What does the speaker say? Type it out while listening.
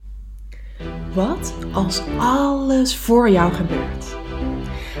Wat als alles voor jou gebeurt?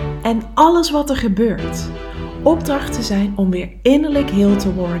 En alles wat er gebeurt, opdrachten zijn om weer innerlijk heel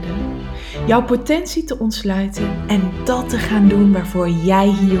te worden, jouw potentie te ontsluiten en dat te gaan doen waarvoor jij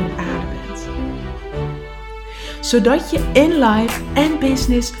hier op aarde bent. Zodat je in life en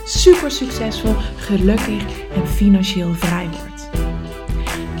business super succesvol, gelukkig en financieel vrij wordt.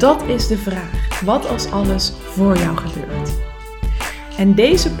 Dat is de vraag, wat als alles voor jou gebeurt? En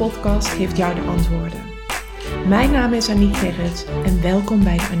deze podcast geeft jou de antwoorden. Mijn naam is Aniek Gerrits en welkom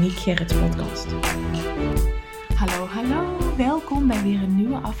bij de Aniek Gerrits podcast. Hallo, welkom bij weer een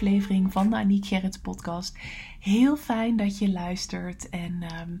nieuwe aflevering van de Aniek Gerrits podcast. Heel fijn dat je luistert en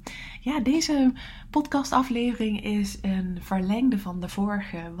deze podcastaflevering is een verlengde van de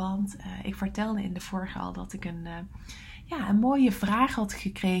vorige, want ik vertelde in de vorige al dat ik een mooie vraag had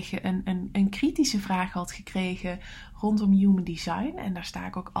gekregen, een kritische vraag had gekregen rondom human design. En daar sta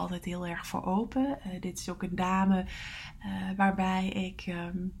ik ook altijd heel erg voor open. Dit is ook een dame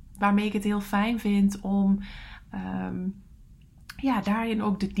waarmee ik het heel fijn vind om daarin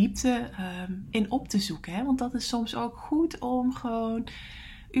ook de diepte in op te zoeken. Hè? Want dat is soms ook goed om gewoon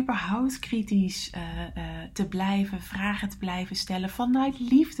überhaupt kritisch te blijven, vragen te blijven stellen vanuit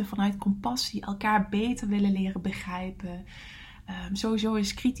liefde, vanuit compassie, elkaar beter willen leren begrijpen. Sowieso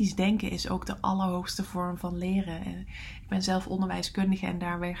is kritisch denken is ook de allerhoogste vorm van leren. Ik ben zelf onderwijskundige en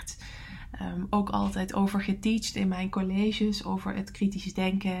daar werd ook altijd over geteacht in mijn colleges, over het kritisch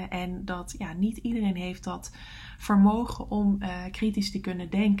denken. En dat niet iedereen heeft dat vermogen om kritisch te kunnen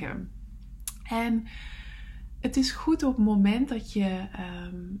denken. En het is goed op het moment dat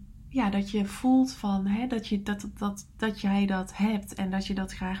je voelt van, dat jij dat hebt en dat je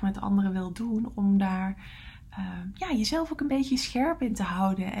dat graag met anderen wil doen, om daar jezelf ook een beetje scherp in te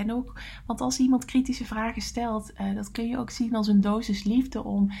houden. En ook, want als iemand kritische vragen stelt, dat kun je ook zien als een dosis liefde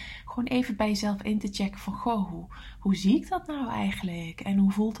om gewoon even bij jezelf in te checken van, hoe zie ik dat nou eigenlijk? En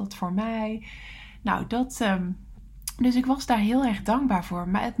hoe voelt dat voor mij? Nou, dus ik was daar heel erg dankbaar voor.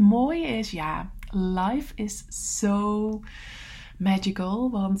 Maar het mooie is, life is so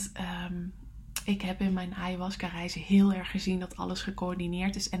magical. Want ik heb in mijn ayahuasca-reizen heel erg gezien dat alles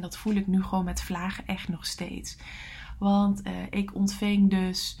gecoördineerd is. En dat voel ik nu gewoon met vlagen echt nog steeds. Want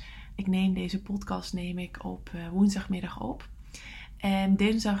ik neem deze podcast op woensdagmiddag op. En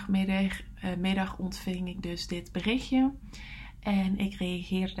dinsdagmiddag ontving ik dus dit berichtje. En ik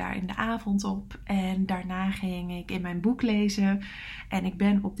reageerde daar in de avond op. En daarna ging ik in mijn boek lezen.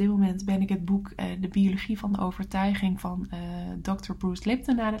 En op dit moment ben ik het boek De Biologie van de Overtuiging van Dr. Bruce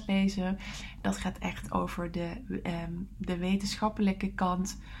Lipton aan het lezen. Dat gaat echt over de wetenschappelijke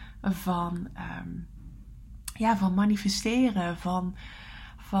kant van manifesteren,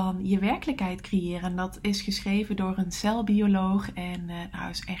 van je werkelijkheid creëren. En dat is geschreven door een celbioloog. En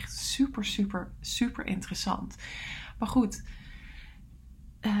is echt super, super, super interessant. Maar goed,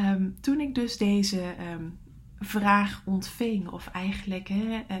 toen ik dus deze vraag ontving, of eigenlijk,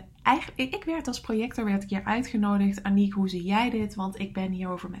 ik werd als projector hier uitgenodigd. Aniek, hoe zie jij dit? Want ik ben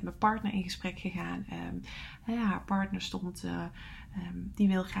hierover met mijn partner in gesprek gegaan. Haar partner die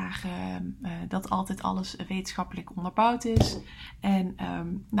wil graag dat altijd alles wetenschappelijk onderbouwd is. En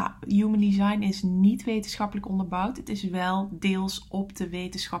human design is niet wetenschappelijk onderbouwd. Het is wel deels op de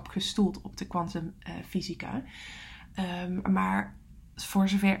wetenschap gestoeld, op de kwantumfysica. Maar voor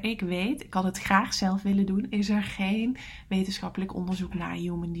zover ik weet, ik had het graag zelf willen doen, is er geen wetenschappelijk onderzoek naar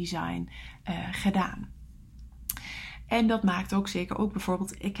human design gedaan. En dat maakt ook zeker ook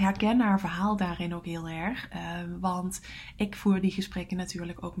bijvoorbeeld, ik herken haar verhaal daarin ook heel erg. Want ik voer die gesprekken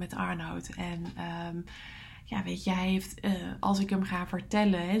natuurlijk ook met Arnoud. En hij heeft, als ik hem ga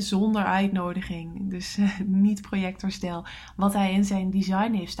vertellen, zonder uitnodiging, dus niet projectorstijl, wat hij in zijn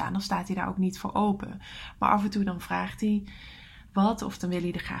design heeft staan, dan staat hij daar ook niet voor open. Maar af en toe dan vraagt hij wat, of dan wil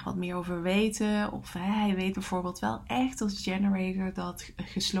hij er graag wat meer over weten. Of hij weet bijvoorbeeld wel echt als generator dat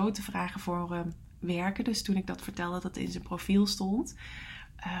gesloten vragen voor hem werken. Dus toen ik dat vertelde dat in zijn profiel stond,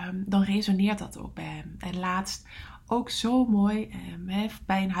 dan resoneert dat ook bij hem. En laatst ook zo mooi,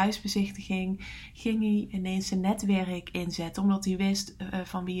 bij een huisbezichtiging ging hij ineens zijn netwerk inzetten, omdat hij wist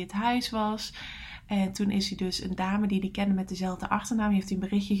van wie het huis was. En toen is hij dus een dame die hij kende met dezelfde achternaam, heeft hij een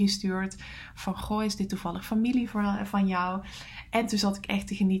berichtje gestuurd van, is dit toevallig familie van jou? En toen zat ik echt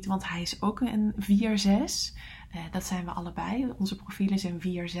te genieten, want hij is ook een 4-6. Dat zijn we allebei. Onze profielen zijn 4-6.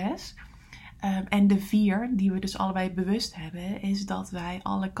 En de 4, die we dus allebei bewust hebben, is dat wij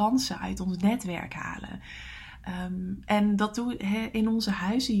alle kansen uit ons netwerk halen. En dat doen in onze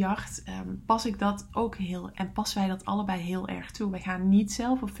huizenjacht, passen wij dat allebei heel erg toe. We gaan niet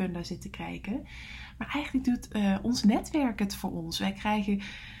zelf op Funda zitten kijken, maar eigenlijk doet ons netwerk het voor ons. Wij krijgen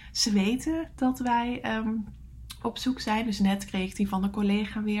Ze weten dat wij op zoek zijn. Dus net kreeg hij van een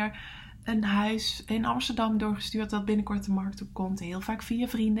collega weer een huis in Amsterdam doorgestuurd dat binnenkort de markt op komt. Heel vaak via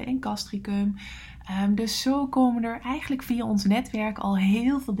vrienden in Castricum. Dus zo komen er eigenlijk via ons netwerk al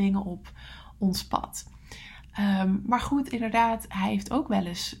heel veel dingen op ons pad. Maar goed, inderdaad, hij heeft ook wel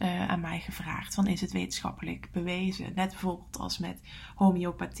eens aan mij gevraagd van is het wetenschappelijk bewezen? Net bijvoorbeeld als met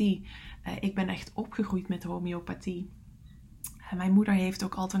homeopathie. Ik ben echt opgegroeid met homeopathie. Mijn moeder heeft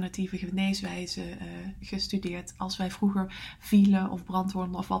ook alternatieve geneeswijzen gestudeerd. Als wij vroeger vielen of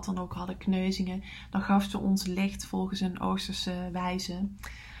brandwonden of wat dan ook hadden, kneuzingen, dan gaf ze ons licht volgens een Oosterse wijze.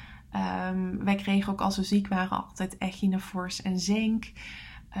 Wij kregen ook als we ziek waren altijd echinofors en zink.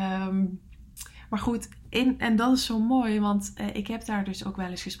 Maar goed, en dat is zo mooi, want ik heb daar dus ook wel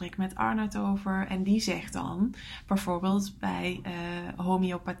eens gesprek met Arnoud over. En die zegt dan, bijvoorbeeld bij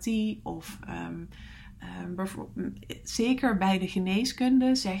homeopathie of zeker bij de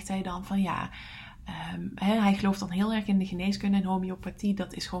geneeskunde, zegt hij dan van ja, hij gelooft dan heel erg in de geneeskunde en homeopathie,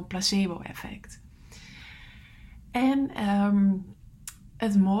 dat is gewoon placebo-effect. En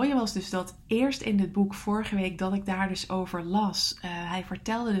het mooie was dus dat eerst in dit boek vorige week dat ik daar dus over las. Hij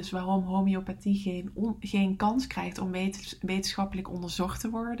vertelde dus waarom homeopathie geen kans krijgt om wetenschappelijk onderzocht te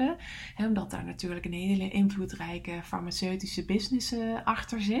worden. Omdat daar natuurlijk een hele invloedrijke farmaceutische business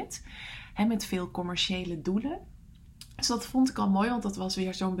achter zit. Met veel commerciële doelen. Dus dat vond ik al mooi, want dat was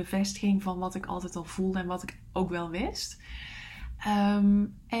weer zo'n bevestiging van wat ik altijd al voelde en wat ik ook wel wist.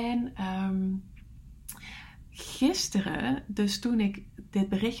 Gisteren, dus toen ik dit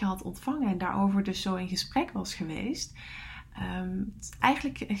berichtje had ontvangen en daarover dus zo in gesprek was geweest,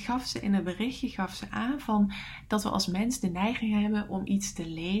 eigenlijk gaf ze in het berichtje aan van dat we als mens de neiging hebben om iets te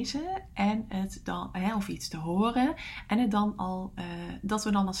lezen en het dan, of iets te horen en het dan al, dat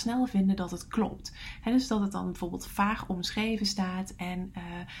we dan al snel vinden dat het klopt. Dus dat het dan bijvoorbeeld vaag omschreven staat en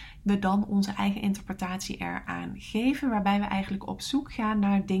we dan onze eigen interpretatie eraan geven, waarbij we eigenlijk op zoek gaan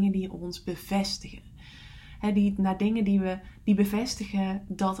naar dingen die ons bevestigen. Naar dingen die bevestigen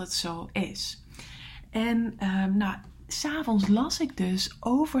dat het zo is. En 's avonds las ik dus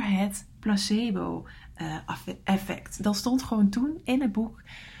over het placebo-effect. Dat stond gewoon toen in het boek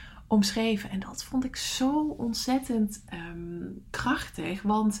omschreven. En dat vond ik zo ontzettend krachtig.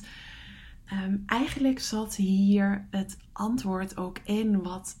 Want eigenlijk zat hier het antwoord ook in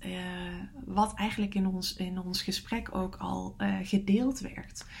wat eigenlijk in ons gesprek ook al gedeeld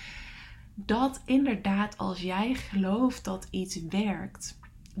werd. Dat inderdaad als jij gelooft dat iets werkt,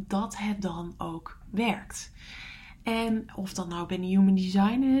 dat het dan ook werkt. En of dat nou binnen Human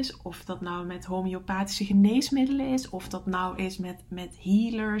Design is, of dat nou met homeopathische geneesmiddelen is, of dat nou is met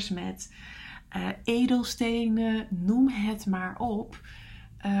healers, met edelstenen, noem het maar op.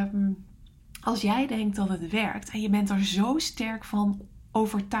 Als jij denkt dat het werkt en je bent er zo sterk van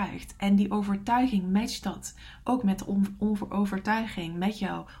overtuigd en die overtuiging matcht dat ook met de overtuiging met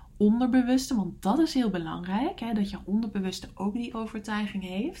jouw onderbewuste, want dat is heel belangrijk, dat je onderbewuste ook die overtuiging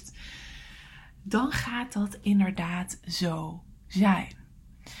heeft, dan gaat dat inderdaad zo zijn.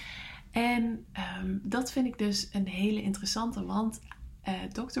 En dat vind ik dus een hele interessante, want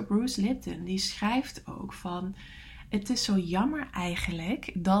Dr. Bruce Lipton die schrijft ook van het is zo jammer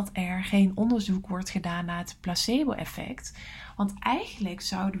eigenlijk dat er geen onderzoek wordt gedaan naar het placebo-effect, want eigenlijk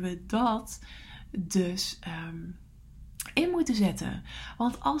zouden we dat dus in moeten zetten.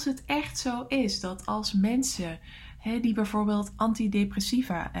 Want als het echt zo is dat als mensen die bijvoorbeeld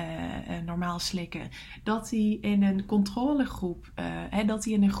antidepressiva normaal slikken, dat die in een controlegroep, dat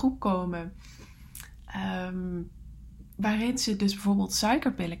die in een groep komen waarin ze dus bijvoorbeeld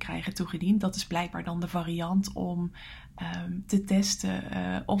suikerpillen krijgen toegediend. Dat is blijkbaar dan de variant om te testen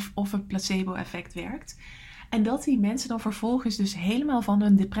of het placebo-effect werkt. En dat die mensen dan vervolgens dus helemaal van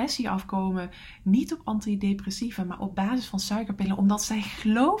hun depressie afkomen. Niet op antidepressiva, maar op basis van suikerpillen. Omdat zij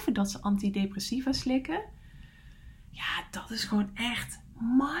geloven dat ze antidepressiva slikken. Ja, dat is gewoon echt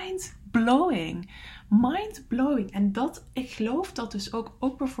mind-blowing. Mind-blowing. En ik geloof dat dus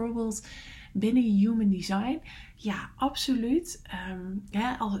ook bijvoorbeeld binnen Human Design. Ja, absoluut.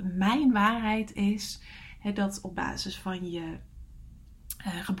 Als het mijn waarheid is, dat op basis van je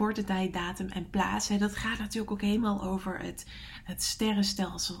geboortetijd, datum en plaats. Dat gaat natuurlijk ook helemaal over het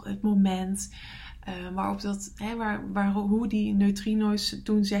sterrenstelsel, het moment waarop dat, hoe die neutrino's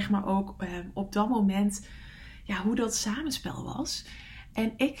toen zeg maar ook op dat moment, ja, hoe dat samenspel was.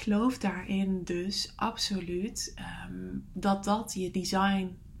 En ik geloof daarin dus absoluut dat je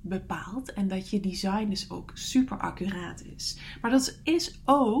design bepaalt en dat je design dus ook super accuraat is. Maar dat is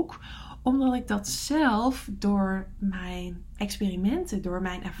ook omdat ik dat zelf door mijn experimenten, door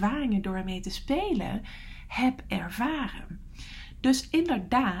mijn ervaringen, door ermee te spelen, heb ervaren. Dus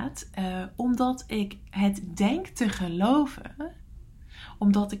inderdaad, omdat ik het denk te geloven,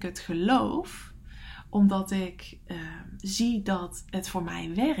 omdat ik het geloof, omdat ik zie dat het voor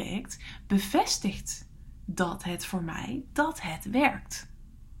mij werkt, bevestigt dat het voor mij, dat het werkt.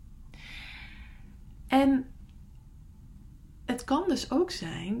 En het kan dus ook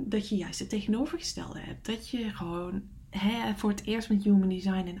zijn dat je juist het tegenovergestelde hebt. Dat je gewoon voor het eerst met Human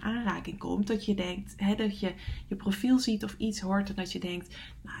Design in aanraking komt. Dat je denkt, dat je je profiel ziet of iets hoort en dat je denkt,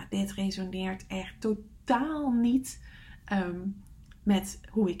 nou, dit resoneert echt totaal niet met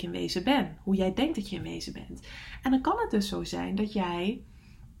hoe ik in wezen ben. Hoe jij denkt dat je in wezen bent. En dan kan het dus zo zijn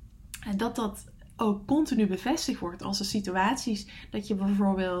dat dat ook continu bevestigd wordt als er situaties dat je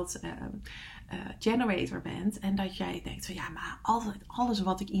bijvoorbeeld generator bent en dat jij denkt van ja, maar alles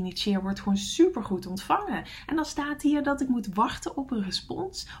wat ik initieer wordt gewoon super goed ontvangen. En dan staat hier dat ik moet wachten op een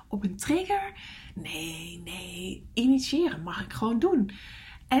respons, op een trigger. Nee, initiëren mag ik gewoon doen.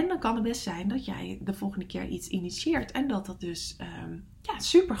 En dan kan het best zijn dat jij de volgende keer iets initieert en dat dus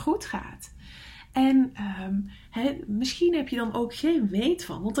super goed gaat. En misschien heb je dan ook geen weet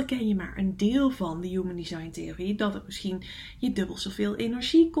van, want dan ken je maar een deel van de Human Design theorie, dat het misschien je dubbel zoveel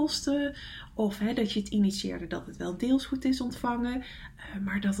energie kostte, of dat je het initieerde dat het wel deels goed is ontvangen,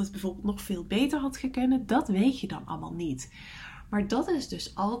 maar dat het bijvoorbeeld nog veel beter had gekund. Dat weet je dan allemaal niet. Maar dat is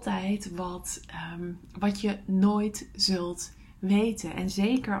dus altijd wat je nooit zult weten. En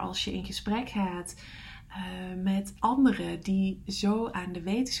zeker als je in gesprek gaat met anderen die zo aan de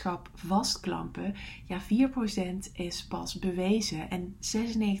wetenschap vastklampen. Ja, 4% is pas bewezen en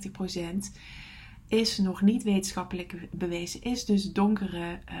 96% is nog niet wetenschappelijk bewezen, is dus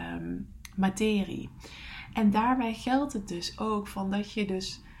donkere materie. En daarbij geldt het dus ook van dat je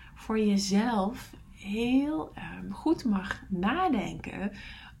dus voor jezelf heel goed mag nadenken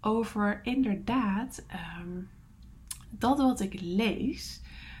over inderdaad dat wat ik lees,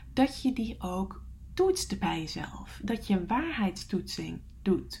 dat je die ook toetst bij jezelf. Dat je waarheidstoetsing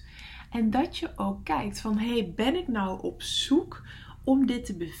doet. En dat je ook kijkt van, ben ik nou op zoek om dit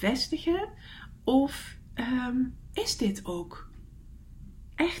te bevestigen? Of is dit ook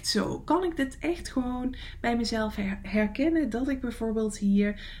echt zo? Kan ik dit echt gewoon bij mezelf herkennen? Dat ik bijvoorbeeld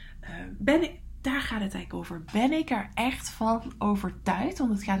hier daar gaat het eigenlijk over. Ben ik er echt van overtuigd?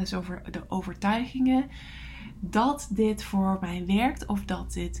 Want het gaat dus over de overtuigingen. Dat dit voor mij werkt of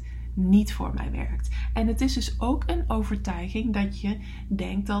dat dit niet voor mij werkt. En het is dus ook een overtuiging dat je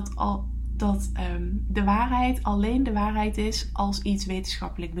denkt dat de waarheid alleen de waarheid is als iets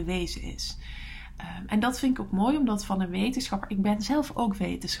wetenschappelijk bewezen is. En dat vind ik ook mooi, omdat van een wetenschapper... Ik ben zelf ook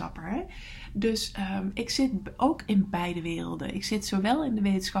wetenschapper. Hè? Dus ik zit ook in beide werelden. Ik zit zowel in de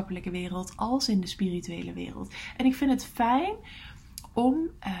wetenschappelijke wereld als in de spirituele wereld. En ik vind het fijn om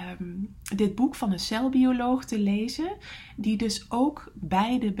dit boek van een celbioloog te lezen, die dus ook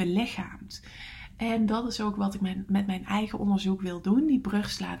beide belichaamt. En dat is ook wat ik met mijn eigen onderzoek wil doen. Die brug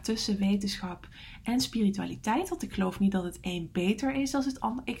slaat tussen wetenschap en spiritualiteit. Want ik geloof niet dat het een beter is dan het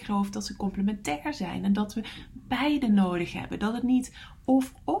ander. Ik geloof dat ze complementair zijn. En dat we beide nodig hebben. Dat het niet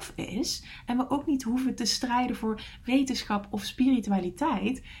of is. En we ook niet hoeven te strijden voor wetenschap of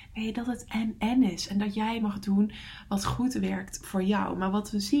spiritualiteit. Nee, dat het en is. En dat jij mag doen wat goed werkt voor jou. Maar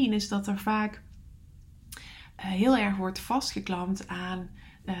wat we zien is dat er vaak heel erg wordt vastgeklampt aan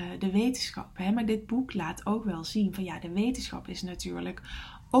de wetenschap. Hè? Maar dit boek laat ook wel zien van ja, de wetenschap is natuurlijk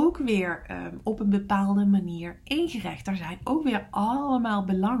ook weer op een bepaalde manier ingericht. Er zijn ook weer allemaal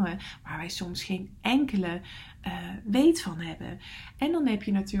belangen waar wij soms geen enkele weet van hebben. En dan heb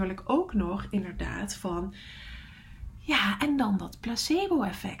je natuurlijk ook nog inderdaad van ja, en dan dat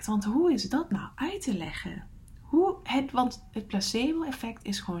placebo-effect. Want hoe is dat nou uit te leggen? Want het placebo-effect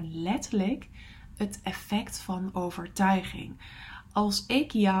is gewoon letterlijk het effect van overtuiging. Als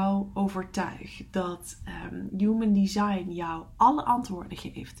ik jou overtuig dat Human Design jou alle antwoorden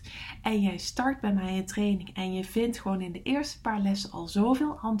geeft en jij start bij mij een training en je vindt gewoon in de eerste paar lessen al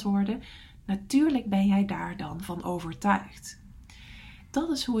zoveel antwoorden, natuurlijk ben jij daar dan van overtuigd. Dat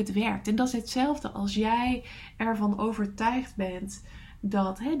is hoe het werkt. En dat is hetzelfde als jij ervan overtuigd bent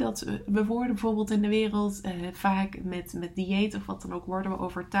dat we worden bijvoorbeeld in de wereld vaak met dieet of wat dan ook worden we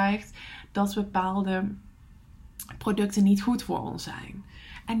overtuigd dat bepaalde producten niet goed voor ons zijn.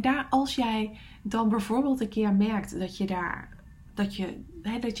 En als jij dan bijvoorbeeld een keer merkt dat je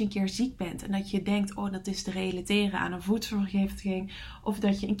een keer ziek bent en dat je denkt, oh, dat is te relateren aan een voedselvergiftiging, of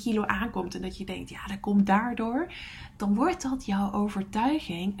dat je een kilo aankomt en dat je denkt, ja, dat komt daardoor, dan wordt dat jouw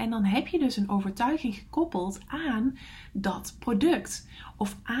overtuiging en dan heb je dus een overtuiging gekoppeld aan dat product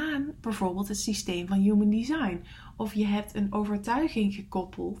of aan bijvoorbeeld het systeem van Human Design. Of je hebt een overtuiging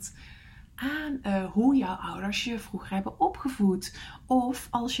gekoppeld aan hoe jouw ouders je vroeger hebben opgevoed. Of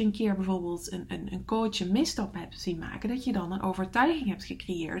als je een keer bijvoorbeeld een coach een misstap hebt zien maken, dat je dan een overtuiging hebt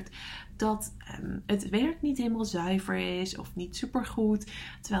gecreëerd dat het werk niet helemaal zuiver is of niet supergoed.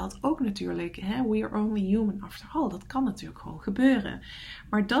 Terwijl het ook natuurlijk, we are only human after all, dat kan natuurlijk gewoon gebeuren.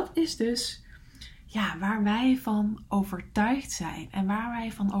 Maar dat is dus waar wij van overtuigd zijn. En waar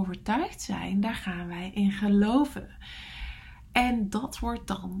wij van overtuigd zijn, daar gaan wij in geloven. En dat wordt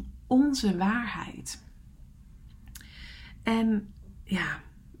dan onze waarheid. En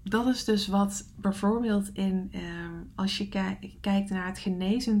dat is dus wat bijvoorbeeld als je kijkt naar het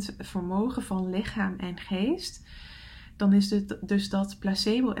genezend vermogen van lichaam en geest, dan is het dus dat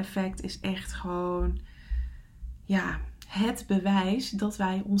placebo-effect is echt gewoon het bewijs dat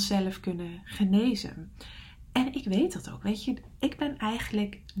wij onszelf kunnen genezen. En ik weet dat ook, weet je, ik ben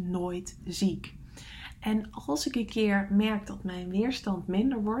eigenlijk nooit ziek. En als ik een keer merk dat mijn weerstand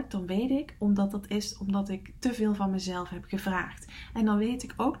minder wordt, dan weet ik omdat ik te veel van mezelf heb gevraagd. En dan weet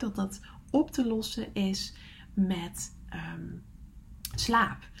ik ook dat dat op te lossen is met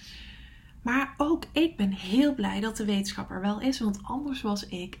slaap. Maar ook ik ben heel blij dat de wetenschap er wel is, want anders was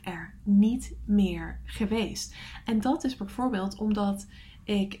ik er niet meer geweest. En dat is bijvoorbeeld omdat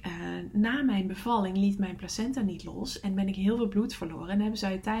ik na mijn bevalling liet mijn placenta niet los en ben ik heel veel bloed verloren. En hebben ze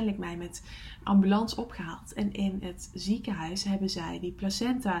uiteindelijk mij met ambulance opgehaald. En in het ziekenhuis hebben zij die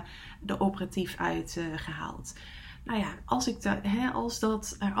placenta er operatief uitgehaald. Als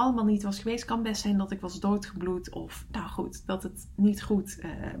dat er allemaal niet was geweest, kan best zijn dat ik was doodgebloed of dat het niet goed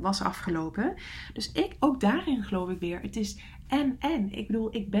was afgelopen. Dus ook daarin geloof ik weer, het is en. Ik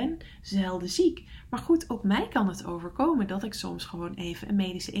bedoel, ik ben zelden ziek. Maar goed, ook mij kan het overkomen dat ik soms gewoon even een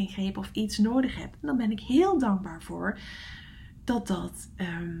medische ingreep of iets nodig heb. En dan ben ik heel dankbaar voor dat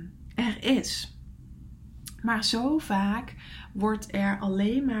er is. Maar zo vaak wordt er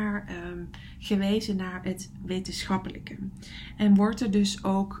alleen maar gewezen naar het wetenschappelijke. En wordt er dus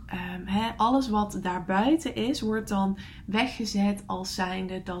ook alles wat daarbuiten is, wordt dan weggezet als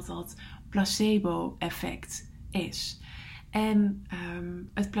zijnde dat placebo-effect is. En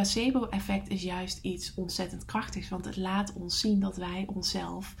het placebo-effect is juist iets ontzettend krachtigs. Want het laat ons zien dat wij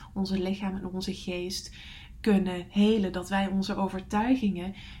onszelf, onze lichaam en onze geest kunnen helen. Dat wij onze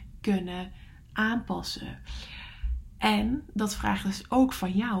overtuigingen kunnen aanpassen. En dat vraagt dus ook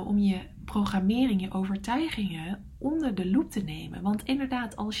van jou om je programmering, je overtuigingen onder de loep te nemen. Want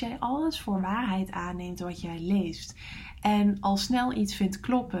inderdaad, als jij alles voor waarheid aanneemt wat jij leest en al snel iets vindt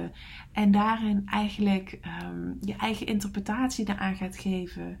kloppen en daarin eigenlijk je eigen interpretatie eraan gaat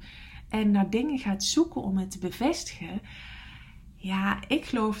geven en naar dingen gaat zoeken om het te bevestigen. Ja, ik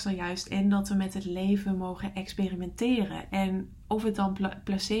geloof er juist in dat we met het leven mogen experimenteren. En of het dan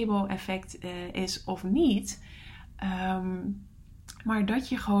placebo-effect is of niet. Maar dat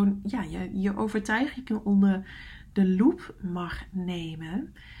je gewoon je overtuigingen onder de loep mag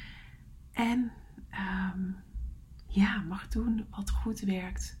nemen. En mag doen wat goed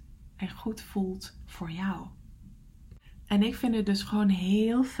werkt en goed voelt voor jou. En ik vind het dus gewoon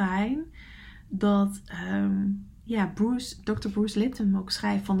heel fijn dat Dr. Bruce Lipton ook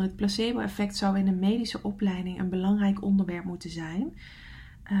schrijft van het placebo-effect zou in een medische opleiding een belangrijk onderwerp moeten zijn.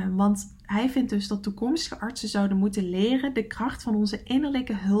 Want hij vindt dus dat toekomstige artsen zouden moeten leren de kracht van onze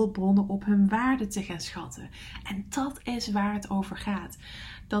innerlijke hulpbronnen op hun waarde te gaan schatten. En dat is waar het over gaat.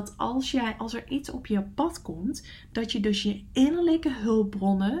 Dat als er iets op je pad komt, dat je dus je innerlijke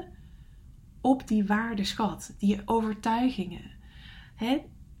hulpbronnen op die waarde schat. Die overtuigingen.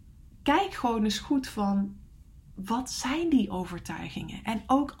 Kijk gewoon eens goed van, wat zijn die overtuigingen? En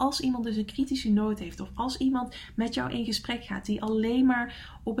ook als iemand dus een kritische noot heeft, of als iemand met jou in gesprek gaat die alleen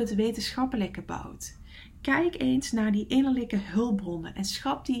maar op het wetenschappelijke bouwt. Kijk eens naar die innerlijke hulpbronnen en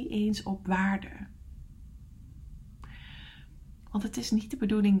schat die eens op waarde. Want het is niet de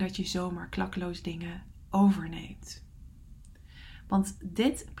bedoeling dat je zomaar klakkeloos dingen overneemt. Want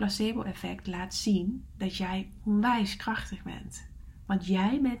dit placebo-effect laat zien dat jij onwijs krachtig bent. Want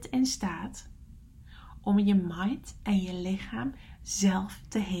jij bent in staat om je mind en je lichaam zelf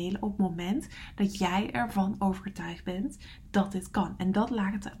te helen op het moment dat jij ervan overtuigd bent dat dit kan. En dat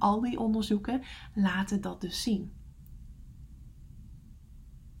laten al die onderzoeken dat dus zien.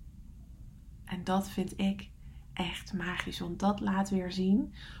 En dat vind ik echt magisch, want dat laat weer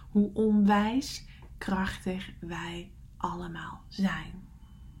zien hoe onwijs krachtig wij allemaal zijn.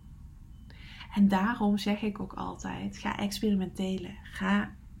 En daarom zeg ik ook altijd, ga experimenteren,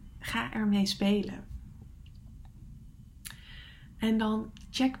 ga ermee spelen. En dan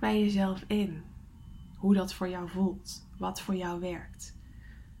check bij jezelf in hoe dat voor jou voelt, wat voor jou werkt.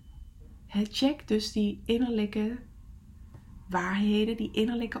 Check dus die innerlijke waarheden, die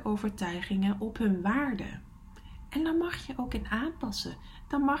innerlijke overtuigingen op hun waarde. En daar mag je ook in aanpassen.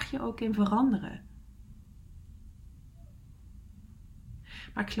 Daar mag je ook in veranderen.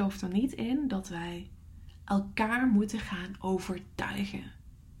 Maar ik geloof er niet in dat wij elkaar moeten gaan overtuigen.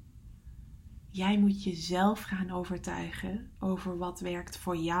 Jij moet jezelf gaan overtuigen over wat werkt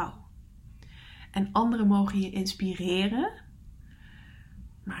voor jou. En anderen mogen je inspireren.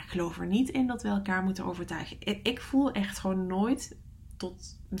 Maar ik geloof er niet in dat we elkaar moeten overtuigen. Ik voel echt gewoon nooit,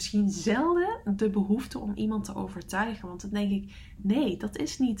 tot misschien zelden, de behoefte om iemand te overtuigen. Want dan denk ik, nee, dat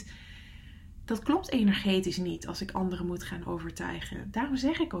is niet. Dat klopt energetisch niet als ik anderen moet gaan overtuigen. Daarom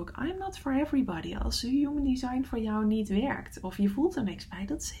zeg ik ook, I'm not for everybody. Als human design voor jou niet werkt of je voelt er niks bij,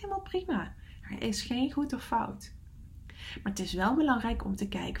 dat is helemaal prima. Er is geen goed of fout. Maar het is wel belangrijk om te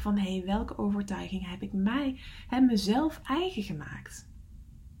kijken van, welke overtuiging heb ik mezelf eigen gemaakt?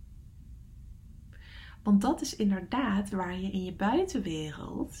 Want dat is inderdaad waar je in je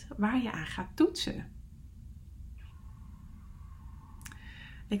buitenwereld, waar je aan gaat toetsen.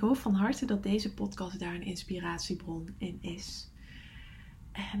 Ik hoop van harte dat deze podcast daar een inspiratiebron in is.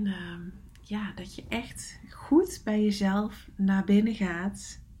 En dat je echt goed bij jezelf naar binnen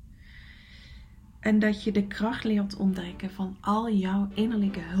gaat. En dat je de kracht leert ontdekken van al jouw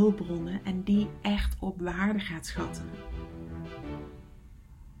innerlijke hulpbronnen. En die echt op waarde gaat schatten.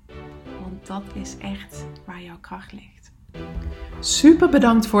 Want dat is echt waar jouw kracht ligt. Super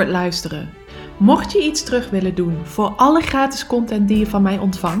bedankt voor het luisteren. Mocht je iets terug willen doen voor alle gratis content die je van mij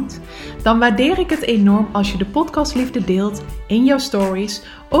ontvangt, dan waardeer ik het enorm als je de podcastliefde deelt in jouw stories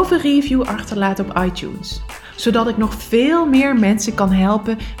of een review achterlaat op iTunes. Zodat ik nog veel meer mensen kan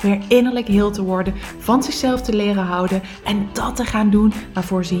helpen weer innerlijk heel te worden, van zichzelf te leren houden en dat te gaan doen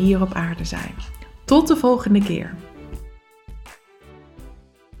waarvoor ze hier op aarde zijn. Tot de volgende keer.